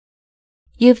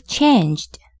You've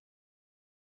changed.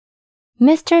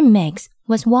 Mr. Mix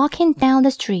was walking down the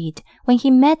street when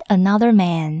he met another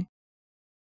man.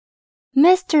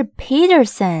 Mr.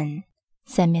 Peterson,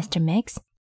 said Mr. Mix,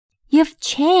 you've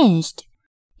changed.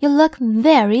 You look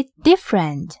very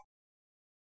different.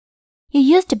 You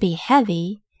used to be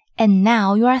heavy, and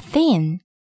now you are thin.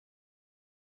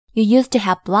 You used to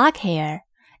have black hair,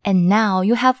 and now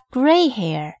you have gray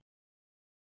hair.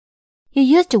 You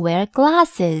used to wear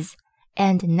glasses,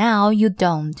 and now you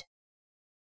don't.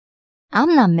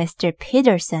 I'm not Mr.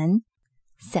 Peterson,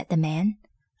 said the man.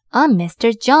 I'm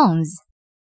Mr. Jones.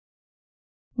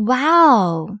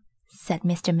 Wow, said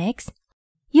Mr. Mix.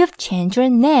 You've changed your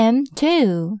name,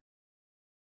 too.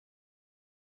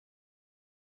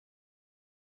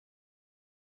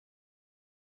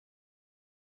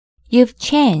 You've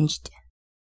changed.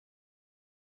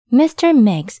 Mr.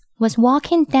 Mix was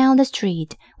walking down the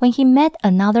street when he met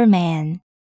another man.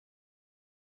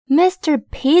 Mr.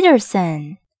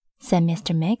 Peterson, said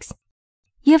Mr. Mix,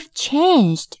 you've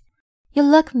changed. You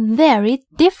look very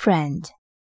different.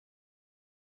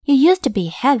 You used to be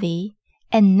heavy,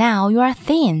 and now you are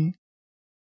thin.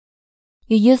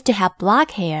 You used to have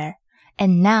black hair,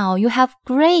 and now you have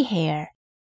gray hair.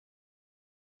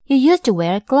 You used to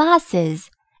wear glasses,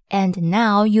 and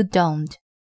now you don't.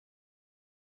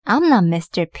 I'm not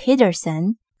Mr.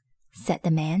 Peterson, said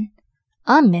the man.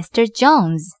 I'm Mr.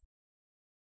 Jones.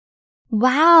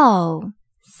 Wow,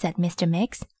 said Mr.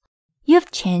 Mix.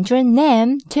 You've changed your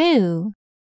name, too.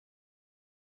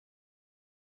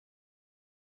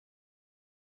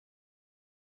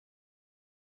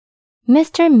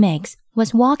 Mr. Mix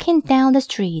was walking down the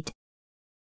street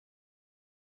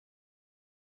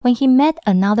when he met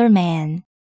another man.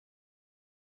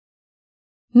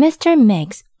 Mr.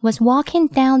 Mix was walking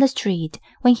down the street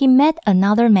when he met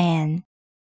another man.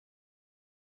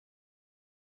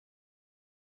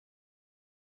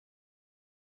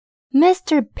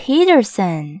 Mr.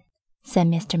 Peterson, said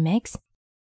Mr. Mix.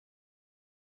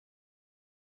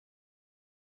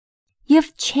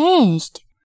 You've changed.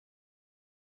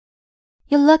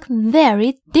 You look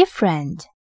very different.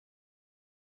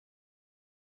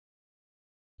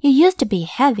 You used to be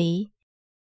heavy,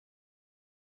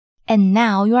 and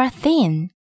now you are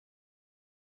thin.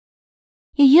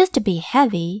 You used to be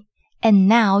heavy, and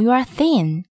now you are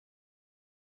thin.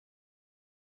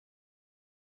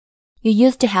 You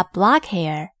used to have black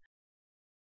hair,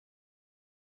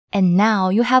 and now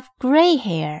you have gray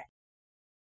hair.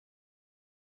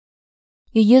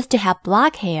 You used to have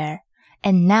black hair,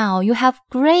 and now you have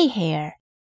gray hair.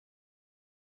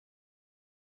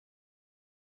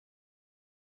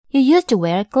 You used to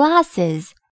wear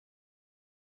glasses,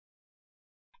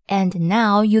 and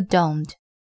now you don't.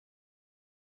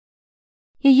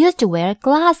 You used to wear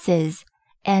glasses,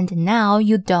 and now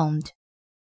you don't.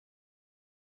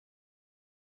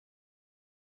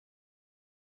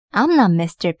 I'm not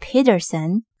Mr.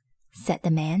 Peterson, said the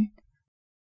man.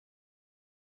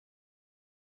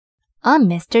 I'm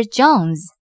Mr.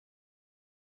 Jones.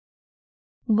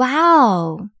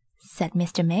 Wow, said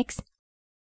Mr. Mix.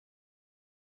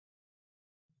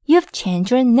 You've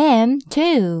changed your name,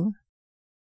 too.